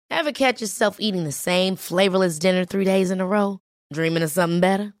Ever catch yourself eating the same flavorless dinner 3 days in a row? Dreaming of something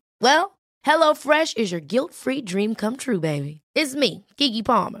better? Well, HelloFresh is your guilt-free dream come true, baby. It's me, Keke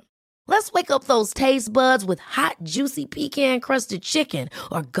Palmer. Let's wake up those taste buds with hot, juicy pecan-crusted chicken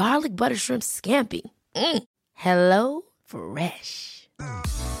or garlic butter shrimp scampi. Hello Fresh.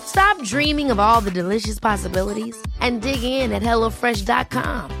 Stop dreaming of all the delicious possibilities and dig in at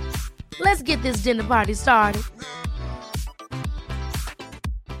HelloFresh.com. Let's get this dinner party started.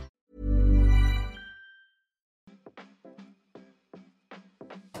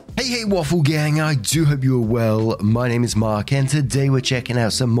 Hey Waffle Gang, I do hope you are well. My name is Mark and today we're checking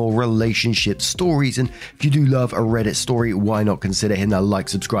out some more relationship stories, and if you do love a Reddit story, why not consider hitting that like,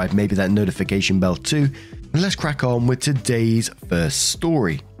 subscribe, maybe that notification bell too. And let's crack on with today's first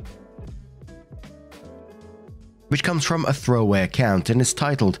story, which comes from a throwaway account and is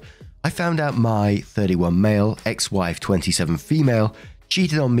titled, I found out my 31 male, ex-wife 27 female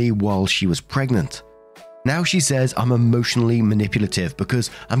cheated on me while she was pregnant. Now she says I'm emotionally manipulative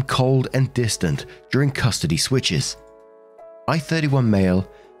because I'm cold and distant during custody switches. I, 31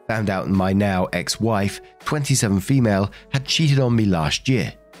 male, found out my now ex-wife, 27 female, had cheated on me last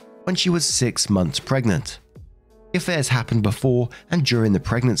year, when she was 6 months pregnant. The affairs happened before and during the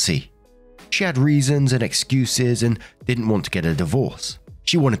pregnancy. She had reasons and excuses and didn't want to get a divorce.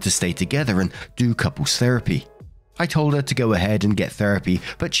 She wanted to stay together and do couples therapy. I told her to go ahead and get therapy,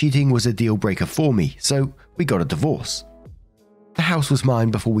 but cheating was a deal breaker for me, so we got a divorce. The house was mine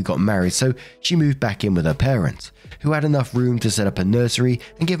before we got married, so she moved back in with her parents, who had enough room to set up a nursery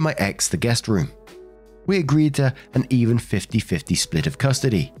and give my ex the guest room. We agreed to an even 50-50 split of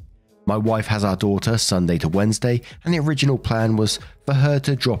custody. My wife has our daughter Sunday to Wednesday, and the original plan was for her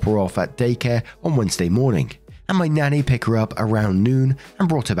to drop her off at daycare on Wednesday morning, and my nanny pick her up around noon and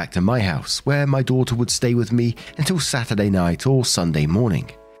brought her back to my house, where my daughter would stay with me until Saturday night or Sunday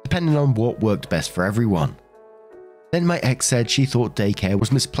morning, depending on what worked best for everyone. Then my ex said she thought daycare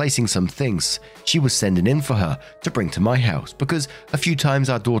was misplacing some things she was sending in for her to bring to my house, because a few times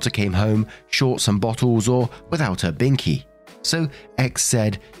our daughter came home short some bottles or without her binky. So ex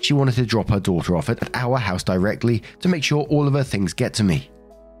said she wanted to drop her daughter off at our house directly to make sure all of her things get to me.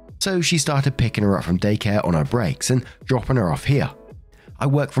 So she started picking her up from daycare on her breaks and dropping her off here. I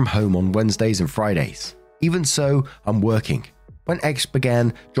work from home on Wednesdays and Fridays. Even so, I'm working. When ex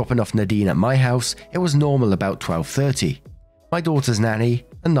began dropping off Nadine at my house, it was normal about 12:30. My daughter's nanny,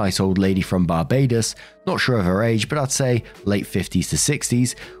 a nice old lady from Barbados, not sure of her age, but I'd say late 50s to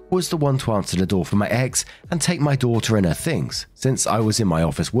 60s, was the one to answer the door for my ex and take my daughter and her things, since I was in my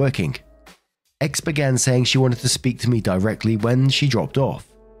office working. Ex began saying she wanted to speak to me directly when she dropped off.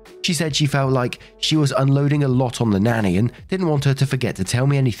 She said she felt like she was unloading a lot on the nanny and didn't want her to forget to tell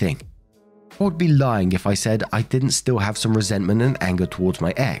me anything. I would be lying if I said I didn't still have some resentment and anger towards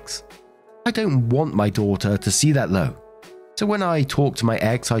my ex. I don't want my daughter to see that low. So when I talk to my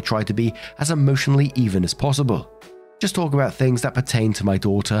ex, I try to be as emotionally even as possible. Just talk about things that pertain to my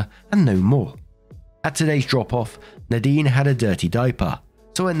daughter and no more. At today's drop-off, Nadine had a dirty diaper,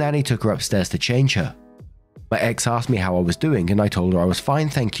 so her nanny took her upstairs to change her. My ex asked me how I was doing and I told her I was fine,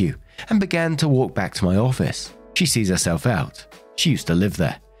 thank you, and began to walk back to my office. She sees herself out. She used to live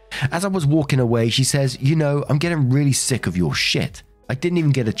there. As I was walking away, she says, "You know, I'm getting really sick of your shit." I didn't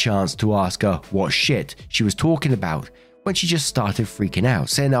even get a chance to ask her what shit she was talking about when she just started freaking out,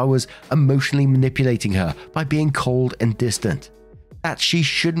 saying I was emotionally manipulating her by being cold and distant. That she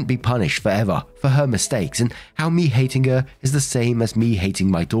shouldn't be punished forever for her mistakes, and how me hating her is the same as me hating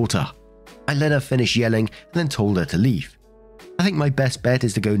my daughter. I let her finish yelling and then told her to leave. I think my best bet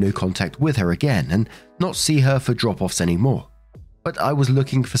is to go no contact with her again and not see her for drop-offs anymore. But I was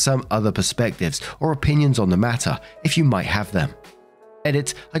looking for some other perspectives or opinions on the matter if you might have them.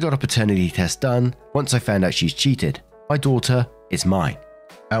 Edit, I got a paternity test done. Once I found out she's cheated, my daughter is mine.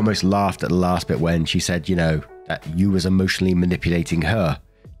 I almost laughed at the last bit when she said, that you was emotionally manipulating her.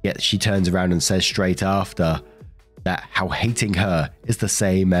 Yet she turns around and says straight after that how hating her is the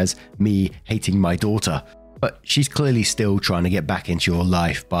same as me hating my daughter. But she's clearly still trying to get back into your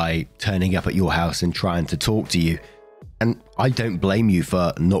life by turning up at your house and trying to talk to you. And I don't blame you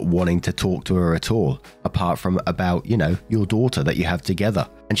for not wanting to talk to her at all, apart from about, your daughter that you have together.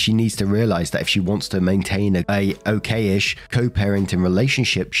 And she needs to realize that if she wants to maintain a okay-ish co-parenting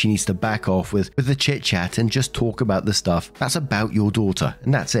relationship, she needs to back off with the chit-chat and just talk about the stuff that's about your daughter.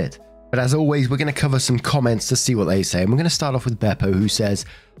 And that's it. But as always, we're going to cover some comments to see what they say. And we're going to start off with Beppo, who says,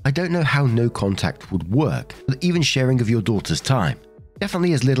 I don't know how no contact would work, but even sharing of your daughter's time.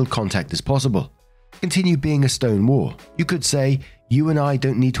 Definitely as little contact as possible. Continue being a stone wall. You could say, you and I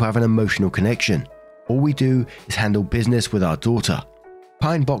don't need to have an emotional connection. All we do is handle business with our daughter.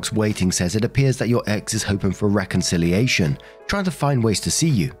 Pinebox Waiting says it appears that your ex is hoping for reconciliation, trying to find ways to see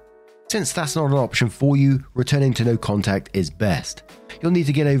you. Since that's not an option for you, returning to no contact is best. You'll need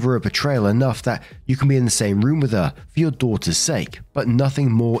to get over a betrayal enough that you can be in the same room with her for your daughter's sake, but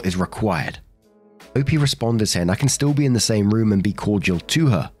nothing more is required. OP responded saying, I can still be in the same room and be cordial to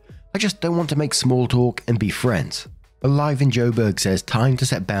her. I just don't want to make small talk and be friends. Alive in Joburg says, time to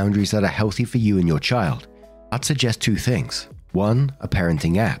set boundaries that are healthy for you and your child. I'd suggest 2 things. 1, a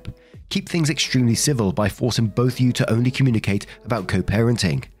parenting app. Keep things extremely civil by forcing both you to only communicate about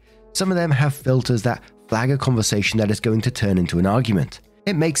co-parenting. Some of them have filters that flag a conversation that is going to turn into an argument.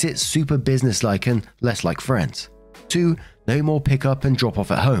 It makes it super businesslike and less like friends. 2, no more pick up and drop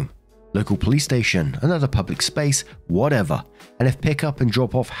off at home. Local police station, another public space, whatever. And if pick up and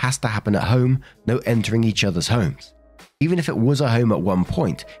drop off has to happen at home, no entering each other's homes. Even if it was a home at one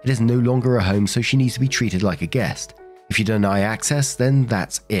point, it is no longer a home, so she needs to be treated like a guest. If you deny access, then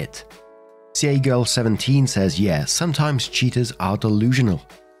that's it. CA Girl 17 says, yeah, sometimes cheaters are delusional.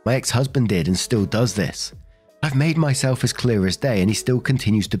 My ex-husband did and still does this. I've made myself as clear as day and he still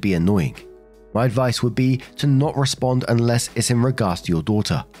continues to be annoying. My advice would be to not respond unless it's in regards to your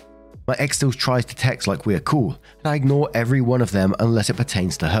daughter. My ex still tries to text like we're cool, and I ignore every one of them unless it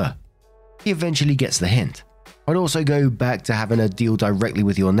pertains to her. He eventually gets the hint. I'd also go back to having her deal directly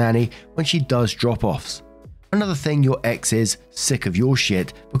with your nanny when she does drop-offs. Another thing, your ex is sick of your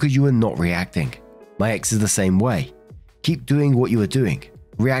shit because you are not reacting. My ex is the same way. Keep doing what you are doing.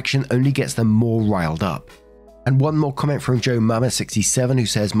 Reaction only gets them more riled up. And one more comment from Joe Mama 67 who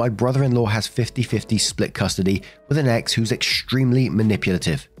says, my brother-in-law has 50-50 split custody with an ex who's extremely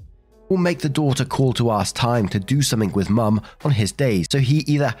manipulative. Will make the daughter call to ask time to do something with mum on his days, so he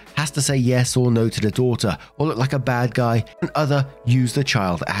either has to say yes or no to the daughter or look like a bad guy, and other use the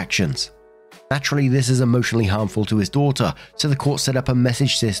child actions. Naturally, this is emotionally harmful to his daughter, so the court set up a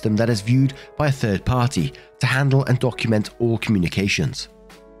message system that is viewed by a third party to handle and document all communications.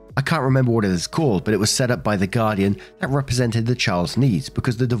 I can't remember what it is called, but it was set up by the guardian that represented the child's needs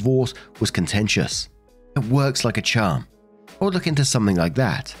because the divorce was contentious. It works like a charm. Or look into something like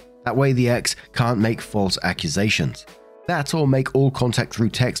that. That way the ex can't make false accusations. That or make all contact through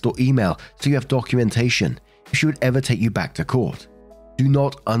text or email so you have documentation if she would ever take you back to court. Do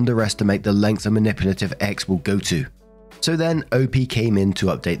not underestimate the lengths a manipulative ex will go to. So then OP came in to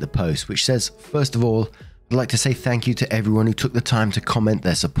update the post, which says, first of all, I'd like to say thank you to everyone who took the time to comment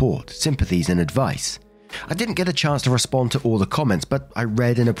their support, sympathies and advice. I didn't get a chance to respond to all the comments, but I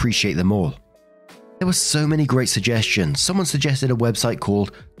read and appreciate them all. There were so many great suggestions. Someone suggested a website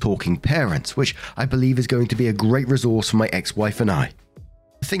called Talking Parents, which I believe is going to be a great resource for my ex-wife and I.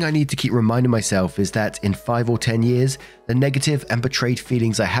 The thing I need to keep reminding myself is that in 5 or 10 years, the negative and betrayed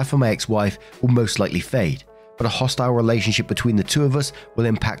feelings I have for my ex-wife will most likely fade, but a hostile relationship between the two of us will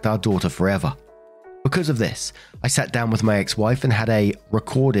impact our daughter forever. Because of this, I sat down with my ex-wife and had a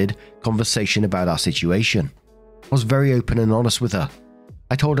recorded conversation about our situation. I was very open and honest with her.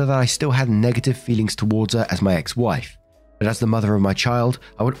 I told her that I still had negative feelings towards her as my ex-wife, but as the mother of my child,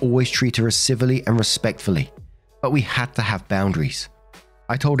 I would always treat her as civilly and respectfully, but we had to have boundaries.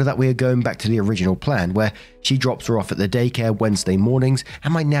 I told her that we are going back to the original plan where she drops her off at the daycare Wednesday mornings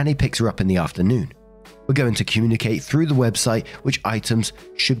and my nanny picks her up in the afternoon. We're going to communicate through the website which items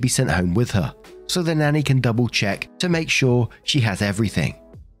should be sent home with her, so the nanny can double check to make sure she has everything.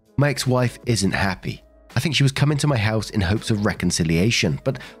 My ex-wife isn't happy. I think she was coming to my house in hopes of reconciliation,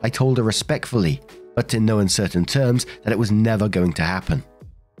 but I told her respectfully, but in no uncertain terms, that it was never going to happen.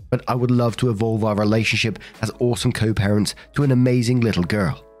 But I would love to evolve our relationship as awesome co-parents to an amazing little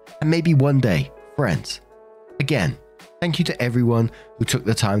girl, and maybe one day, friends. Again, thank you to everyone who took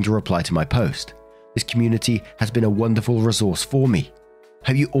the time to reply to my post. This community has been a wonderful resource for me.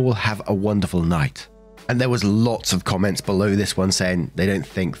 Hope you all have a wonderful night. And there was lots of comments below this one saying they don't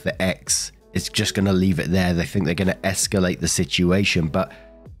think the ex is just going to leave it there. They think they're going to escalate the situation. But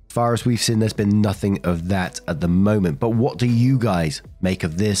as far as we've seen, there's been nothing of that at the moment. But what do you guys make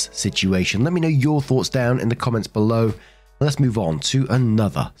of this situation? Let me know your thoughts down in the comments below. Let's move on to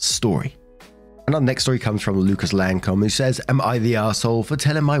another story. And our next story comes from Lucas Lancome, who says, am I the arsehole for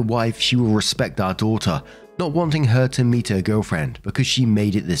telling my wife she will respect our daughter, not wanting her to meet her girlfriend because she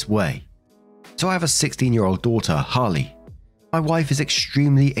made it this way? So I have a 16-year-old daughter, Harley. My wife is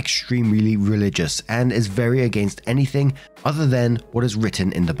extremely religious and is very against anything other than what is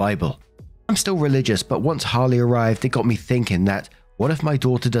written in the Bible. I'm still religious, but once Harley arrived, it got me thinking that what if my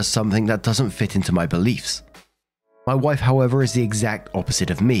daughter does something that doesn't fit into my beliefs? My wife, however, is the exact opposite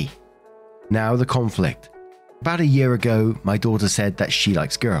of me. Now the conflict. About a year ago, my daughter said that she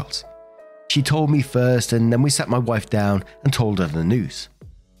likes girls. She told me first, and then we sat my wife down and told her the news.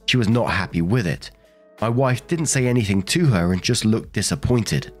 She was not happy with it. My wife didn't say anything to her and just looked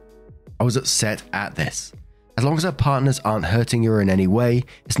disappointed. I was upset at this. As long as her partners aren't hurting her in any way,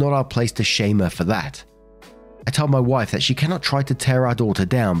 it's not our place to shame her for that. I told my wife that she cannot try to tear our daughter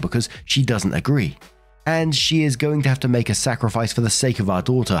down because she doesn't agree. And she is going to have to make a sacrifice for the sake of our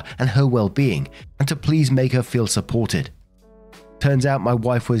daughter and her well-being, and to please make her feel supported. Turns out my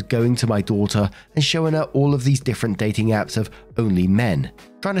wife was going to my daughter and showing her all of these different dating apps of only men,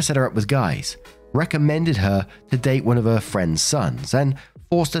 trying to set her up with guys, recommended her to date one of her friend's sons, and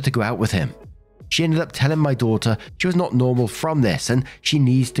forced her to go out with him. She ended up telling my daughter she was not normal from this and she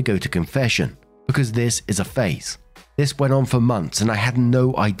needs to go to confession, because this is a phase. This went on for months and I had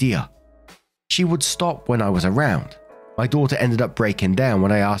no idea. She would stop when I was around. My daughter ended up breaking down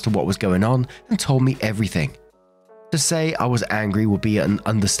when I asked her what was going on and told me everything. To say I was angry would be an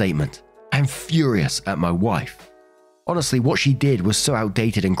understatement. I'm furious at my wife. Honestly, what she did was so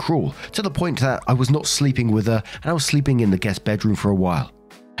outdated and cruel, to the point that I was not sleeping with her and I was sleeping in the guest bedroom for a while.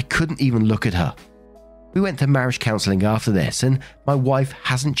 I couldn't even look at her. We went to marriage counseling after this, and my wife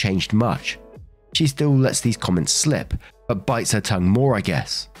hasn't changed much. She still lets these comments slip, but bites her tongue more, I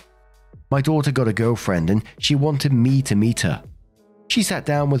guess. My daughter got a girlfriend and she wanted me to meet her. She sat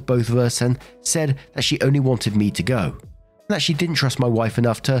down with both of us and said that she only wanted me to go, and that she didn't trust my wife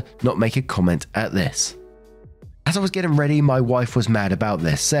enough to not make a comment at this. As I was getting ready, my wife was mad about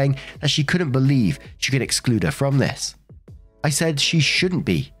this, saying that she couldn't believe she could exclude her from this. I said she shouldn't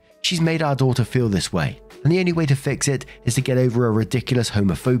be. She's made our daughter feel this way, and the only way to fix it is to get over her ridiculous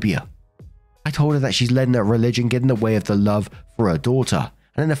homophobia. I told her that she's letting her religion get in the way of the love for her daughter,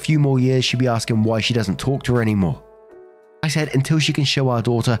 and in a few more years she'll be asking why she doesn't talk to her anymore. I said until she can show our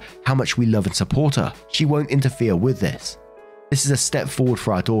daughter how much we love and support her, she won't interfere with this. This is a step forward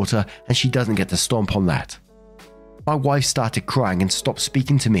for our daughter and she doesn't get to stomp on that. My wife started crying and stopped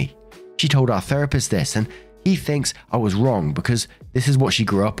speaking to me. She told our therapist this and he thinks I was wrong because this is what she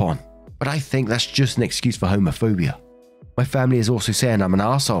grew up on. But I think that's just an excuse for homophobia. My family is also saying I'm an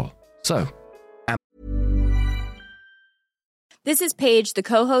arsehole. So, This is Paige, the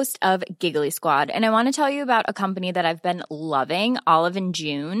co-host of Giggly Squad, and I want to tell you about a company that I've been loving, Olive &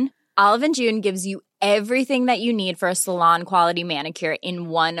 June. Olive & June gives you everything that you need for a salon-quality manicure in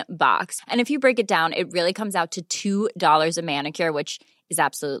one box. And if you break it down, it really comes out to $2 a manicure, which is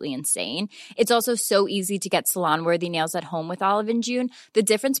absolutely insane. It's also so easy to get salon-worthy nails at home with Olive & June. The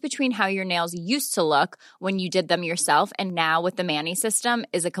difference between how your nails used to look when you did them yourself and now with the Mani system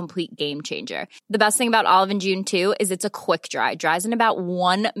is a complete game changer. The best thing about Olive & June, too, is it's a quick dry. Dries in about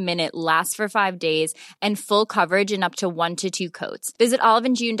 1 minute, lasts for 5 days, and full coverage in up to 1 to 2 coats. Visit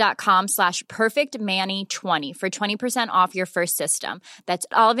oliveandjune.com/perfectmani20 for 20% off your first system. That's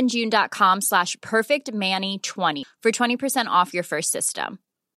oliveandjune.com/perfectmani20 for 20% off your first system.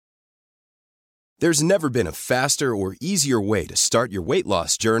 There's never been a faster or easier way to start your weight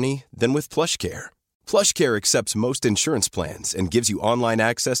loss journey than with PlushCare. PlushCare accepts most insurance plans and gives you online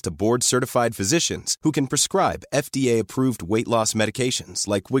access to board-certified physicians who can prescribe FDA-approved weight loss medications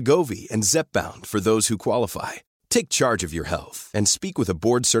like Wegovy and Zepbound for those who qualify. Take charge of your health and speak with a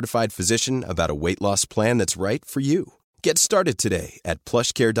board-certified physician about a weight loss plan that's right for you. Get started today at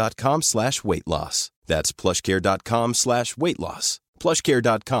plushcare.com/weightloss. That's plushcare.com/weightloss.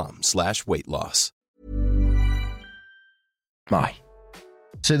 plushcare.com/weightloss.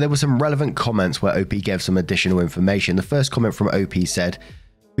 So there were some relevant comments where OP gave some additional information. The first comment from OP said,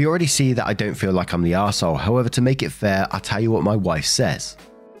 "We already see that I don't feel like I'm the arsehole. However, to make it fair, I'll tell you what my wife says."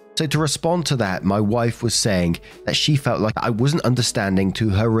 So to respond to that, my wife was saying that she felt like I wasn't understanding to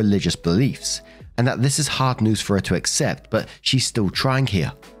her religious beliefs, and that this is hard news for her to accept, but she's still trying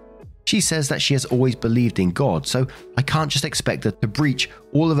here. She says that she has always believed in God, so I can't just expect her to breach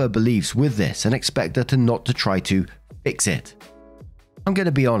all of her beliefs with this and expect her to not to try to fix it. I'm going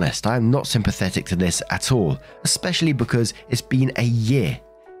to be honest, I am not sympathetic to this at all, especially because it's been a year,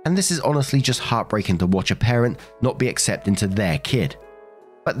 and this is honestly just heartbreaking to watch a parent not be accepting to their kid.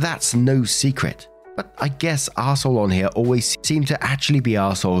 But that's no secret. But I guess arsehole on here always seem to actually be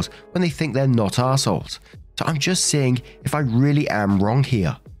arseholes when they think they're not arseholes, so I'm just seeing if I really am wrong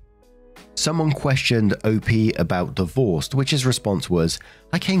here. Someone questioned OP about divorce, to which his response was,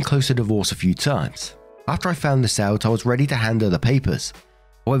 "I came close to divorce a few times. After I found this out, I was ready to hand her the papers.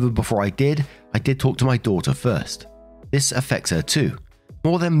 However, before I did talk to my daughter first. This affects her too,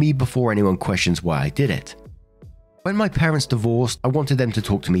 more than me before anyone questions why I did it. When my parents divorced, I wanted them to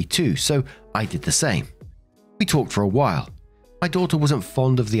talk to me too, so I did the same. We talked for a while. My daughter wasn't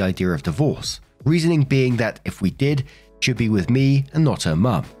fond of the idea of divorce, reasoning being that if we did, she'd be with me and not her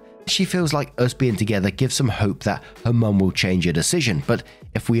mum, She feels like us being together gives some hope that her mum will change her decision, but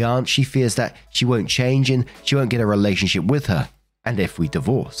if we aren't, she fears that she won't change and she won't get a relationship with her, and if we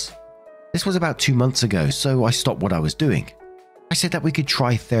divorce. This was about 2 months ago, so I stopped what I was doing. I said that we could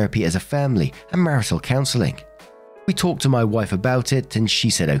try therapy as a family and marital counselling. We talked to my wife about it and she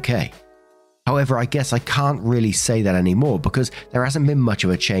said okay. However, I guess I can't really say that anymore because there hasn't been much of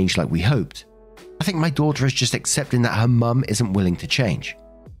a change like we hoped. I think my daughter is just accepting that her mum isn't willing to change.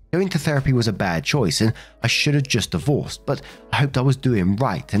 Going to therapy was a bad choice and I should have just divorced, but I hoped I was doing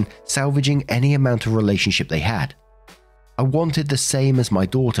right and salvaging any amount of relationship they had. I wanted the same as my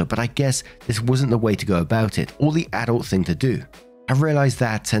daughter, but I guess this wasn't the way to go about it or the adult thing to do. I realized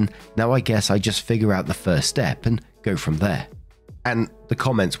that, and now I guess I just figure out the first step and go from there. And the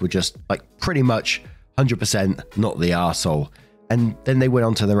comments were just like pretty much 100% not the arsehole. And then they went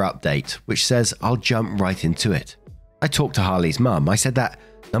on to their update, which says I'll jump right into it. I talked to Harley's mum. I said that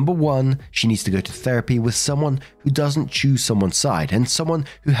number 1, she needs to go to therapy with someone who doesn't choose someone's side and someone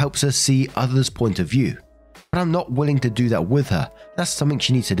who helps her see others' point of view. But I'm not willing to do that with her. That's something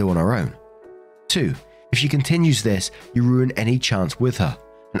she needs to do on her own. 2, if she continues this, you ruin any chance with her.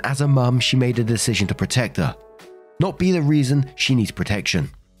 And as a mum, she made a decision to protect her. Not be the reason she needs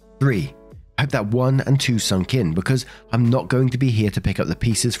protection. 3, I hope that 1 and 2 sunk in because I'm not going to be here to pick up the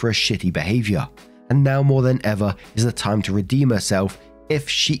pieces for a shitty behavior. And now more than ever is the time to redeem herself if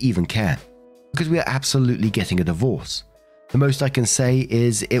she even can. Because we are absolutely getting a divorce. The most I can say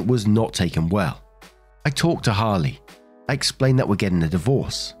is it was not taken well. I talked to Harley. I explained that we're getting a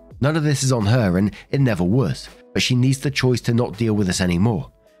divorce. None of this is on her and it never was, but she needs the choice to not deal with this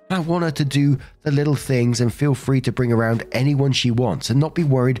anymore. And I want her to do the little things and feel free to bring around anyone she wants and not be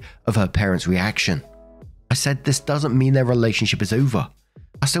worried of her parents' reaction. I said this doesn't mean their relationship is over.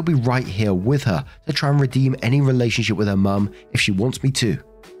 I'll still be right here with her to try and redeem any relationship with her mum if she wants me to.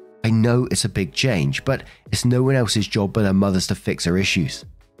 I know it's a big change, but it's no one else's job but her mother's to fix her issues.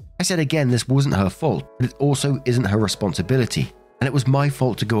 I said again this wasn't her fault, but it also isn't her responsibility, and it was my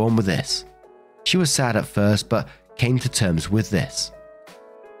fault to go on with this. She was sad at first, but came to terms with this.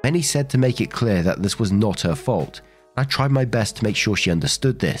 Many said to make it clear that this was not her fault, and I tried my best to make sure she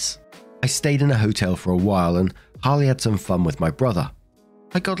understood this. I stayed in a hotel for a while and Harley had some fun with my brother.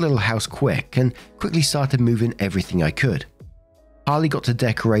 I got a little house quick and quickly started moving everything I could. Harley got to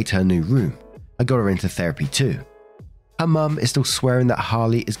decorate her new room. I got her into therapy too. Her mum is still swearing that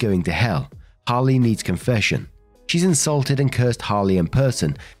Harley is going to hell. Harley needs confession. She's insulted and cursed Harley in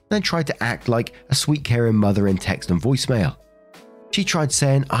person, then tried to act like a sweet caring mother in text and voicemail. She tried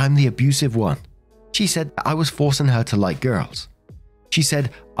saying I'm the abusive one. She said I was forcing her to like girls. She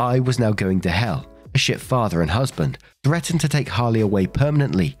said I was now going to hell, a shit father and husband, threatened to take Harley away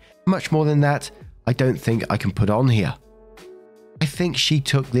permanently. Much more than that, I don't think I can put on here. I think she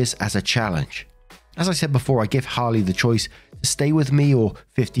took this as a challenge. As I said before, I give Harley the choice to stay with me or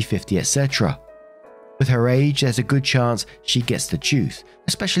 50-50, etc. With her age, there's a good chance she gets to choose,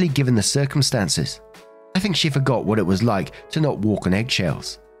 especially given the circumstances. I think she forgot what it was like to not walk on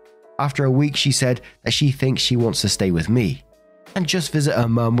eggshells. After a week, she said that she thinks she wants to stay with me and just visit her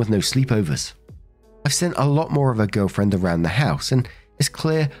mum with no sleepovers. I've sent a lot more of her girlfriend around the house, and it's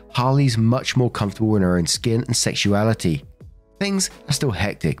clear Harley's much more comfortable in her own skin and sexuality. Things are still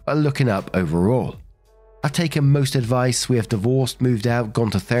hectic, but looking up overall. I've taken most advice, we have divorced, moved out,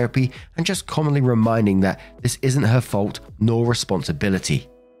 gone to therapy, and just commonly reminding that this isn't her fault nor responsibility.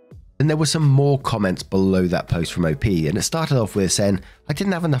 Then there were some more comments below that post from OP, and it started off with saying, I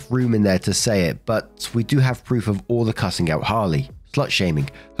didn't have enough room in there to say it, but we do have proof of all the cussing out Harley, slut shaming,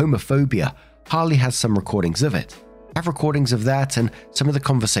 homophobia. Harley has some recordings of it. I have recordings of that and some of the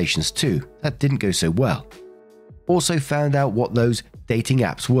conversations too. That didn't go so well. Also found out what those dating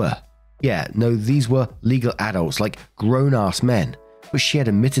apps were. Yeah, no, these were legal adults, like grown-ass men, which she had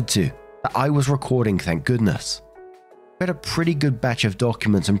admitted to, that I was recording, thank goodness. I had a pretty good batch of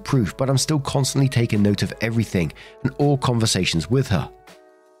documents and proof, but I'm still constantly taking note of everything and all conversations with her.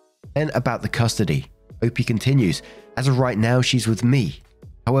 Then about the custody, OP continues, as of right now she's with me.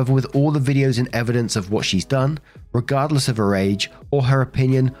 However, with all the videos and evidence of what she's done, regardless of her age or her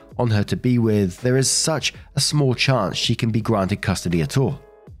opinion on her to be with, there is such a small chance she can be granted custody at all.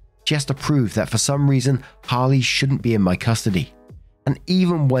 She has to prove that for some reason Harley shouldn't be in my custody. And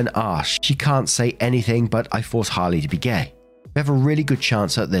even when asked, she can't say anything but I force Harley to be gay. We have a really good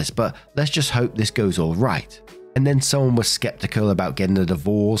chance at this, but let's just hope this goes all right. And then someone was skeptical about getting a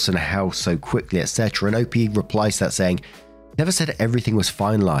divorce and a house so quickly, etc. And OP replies to that saying, never said everything was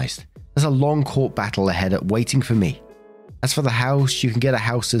finalized. There's a long court battle ahead waiting for me. As for the house, you can get a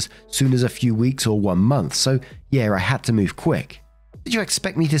house as soon as a few weeks or 1 month, so yeah, I had to move quick. Did you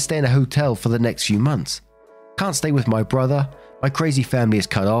expect me to stay in a hotel for the next few months? Can't stay with my brother. My crazy family is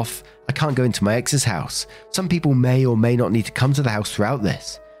cut off. I can't go into my ex's house. Some people may or may not need to come to the house throughout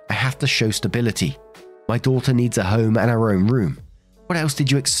this. I have to show stability. My daughter needs a home and her own room. What else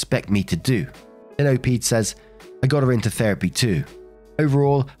did you expect me to do? Then Opede says, I got her into therapy too.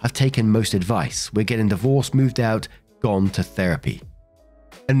 Overall, I've taken most advice. We're getting divorced, moved out, gone to therapy.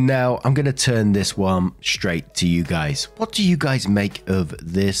 And now I'm going to turn this one straight to you guys. What do you guys make of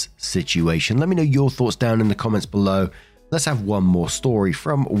this situation? Let me know your thoughts down in the comments below. Let's have one more story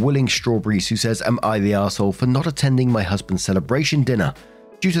from Willing Strawberries, who says, am I the arsehole for not attending my husband's celebration dinner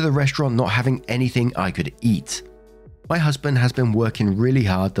due to the restaurant not having anything I could eat? My husband has been working really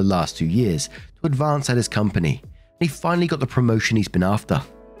hard the last 2 years to advance at his company, and he finally got the promotion he's been after.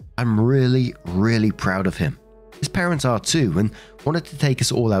 I'm really, really proud of him. His parents are too, and wanted to take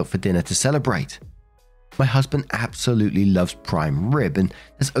us all out for dinner to celebrate. My husband absolutely loves prime rib, and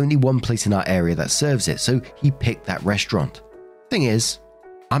there's only one place in our area that serves it, so he picked that restaurant. Thing is,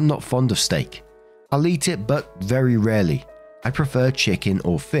 I'm not fond of steak. I'll eat it, but very rarely. I prefer chicken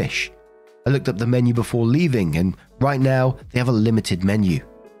or fish. I looked up the menu before leaving, and right now they have a limited menu.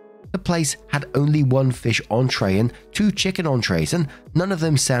 The place had only one fish entree and 2 chicken entrees, and none of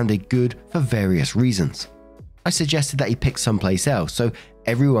them sounded good for various reasons. I suggested that he pick someplace else so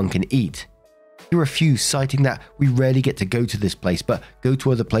everyone can eat. He refused, citing that we rarely get to go to this place but go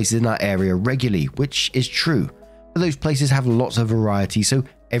to other places in our area regularly, which is true, but those places have lots of variety so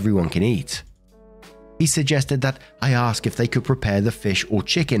everyone can eat. He suggested that I ask if they could prepare the fish or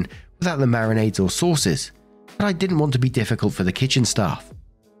chicken without the marinades or sauces, but I didn't want to be difficult for the kitchen staff.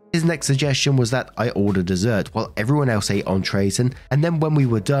 His next suggestion was that I order dessert while everyone else ate entrees, and then when we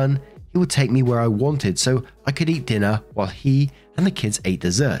were done, he would take me where I wanted so I could eat dinner while he and the kids ate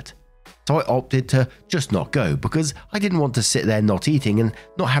dessert. So I opted to just not go because I didn't want to sit there not eating and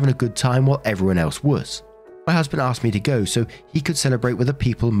not having a good time while everyone else was. My husband asked me to go so he could celebrate with the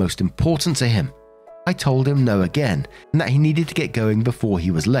people most important to him. I told him no again and that he needed to get going before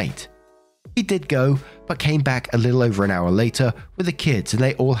he was late. He did go, but came back a little over an hour later with the kids and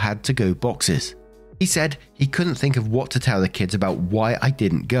they all had to-go boxes. He said he couldn't think of what to tell the kids about why I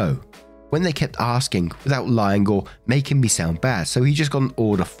didn't go, when they kept asking without lying or making me sound bad, so he just got an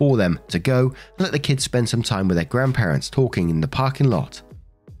order for them to go and let the kids spend some time with their grandparents talking in the parking lot.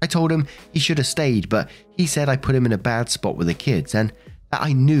 I told him he should have stayed, but he said I put him in a bad spot with the kids and that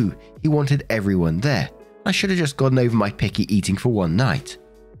I knew he wanted everyone there. I should have just gotten over my picky eating for one night.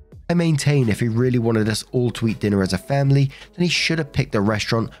 I maintain if he really wanted us all to eat dinner as a family, then he should have picked a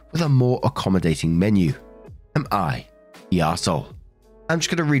restaurant with a more accommodating menu. Am I the arsehole? I'm just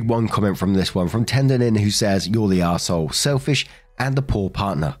going to read one comment from this one from Tendonin, who says, you're the arsehole, selfish and a poor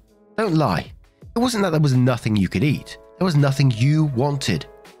partner. Don't lie. It wasn't that there was nothing you could eat. There was nothing you wanted.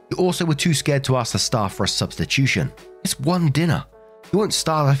 You also were too scared to ask the staff for a substitution. It's one dinner. You won't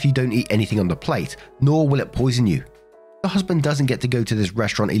starve if you don't eat anything on the plate, nor will it poison you. The husband doesn't get to go to this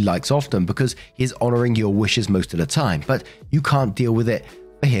restaurant he likes often because he is honoring your wishes most of the time, but you can't deal with it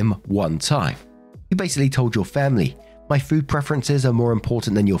for him one time. You basically told your family, my food preferences are more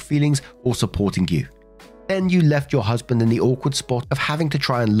important than your feelings or supporting you. Then you left your husband in the awkward spot of having to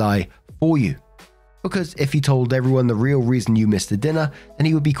try and lie for you. Because if you told everyone the real reason you missed the dinner, then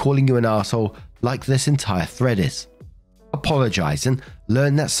he would be calling you an arsehole like this entire thread is. Apologize and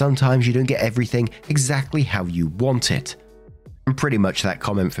learn that sometimes you don't get everything exactly how you want it. And pretty much that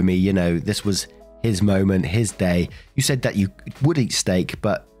comment for me, this was his moment, his day. You said that you would eat steak,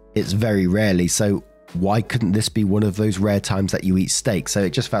 but it's very rarely, so why couldn't this be one of those rare times that you eat steak? So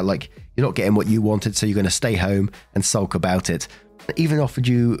it just felt like you're not getting what you wanted, so you're going to stay home and sulk about it. It even offered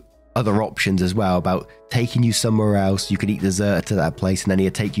you other options as well about taking you somewhere else. You could eat dessert at that place and then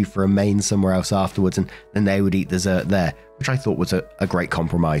he'd take you for a main somewhere else afterwards and then they would eat dessert there, which I thought was a great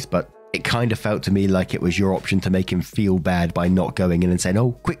compromise. But it kind of felt to me like it was your option to make him feel bad by not going in and saying,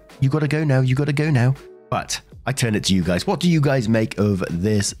 oh, quick, you got to go now. But I turn it to you guys. What do you guys make of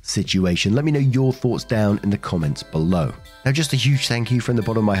this situation? Let me know your thoughts down in the comments below. Now, just a huge thank you from the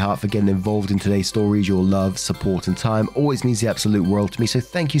bottom of my heart for getting involved in today's stories. Your love, support, and time always means the absolute world to me. So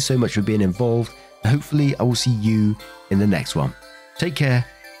thank you so much for being involved. And hopefully I will see you in the next one. Take care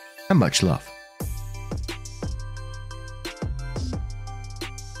and much love.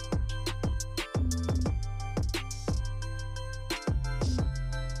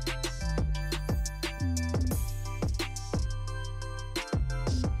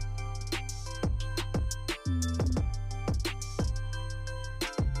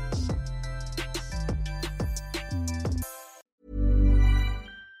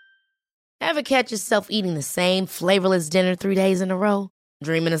 Ever catch yourself eating the same flavorless dinner 3 days in a row?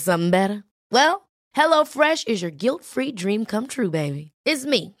 Dreaming of something better? Well, HelloFresh is your guilt-free dream come true, baby. It's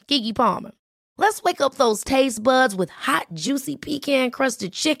me, Keke Palmer. Let's wake up those taste buds with hot, juicy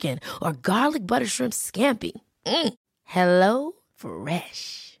pecan-crusted chicken or garlic butter shrimp scampi. Hello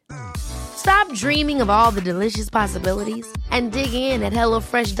Fresh. Stop dreaming of all the delicious possibilities and dig in at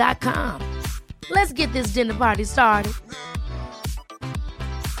HelloFresh.com. Let's get this dinner party started.